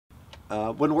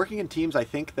When working in teams, I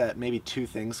think that maybe two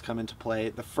things come into play.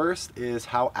 The first is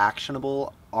how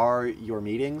actionable are your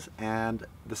meetings, and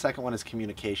the second one is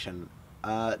communication.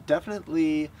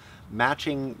 Definitely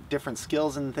matching different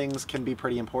skills and things can be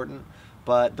pretty important,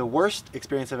 but the worst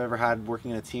experience I've ever had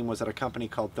working in a team was at a company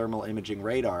called Thermal Imaging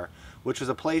Radar, which was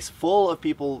a place full of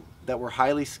people that were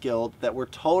highly skilled, that were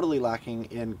totally lacking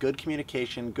in good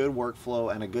communication, good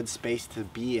workflow, and a good space to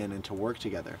be in and to work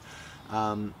together.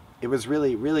 It was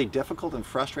really, really difficult and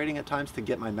frustrating at times to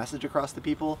get my message across to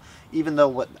people, even though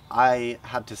what I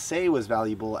had to say was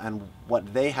valuable and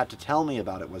what they had to tell me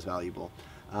about it was valuable.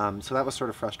 So that was sort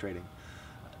of frustrating.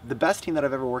 The best team that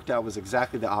I've ever worked at was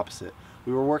exactly the opposite.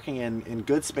 We were working in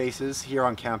good spaces here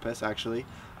on campus, actually,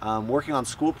 working on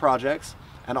school projects,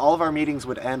 and all of our meetings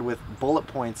would end with bullet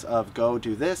points of go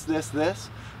do this, this,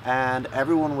 this, and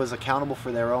everyone was accountable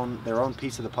for their own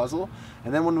piece of the puzzle.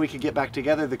 And then when we could get back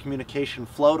together, the communication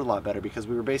flowed a lot better because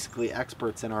we were basically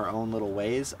experts in our own little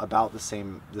ways about the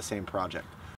same project.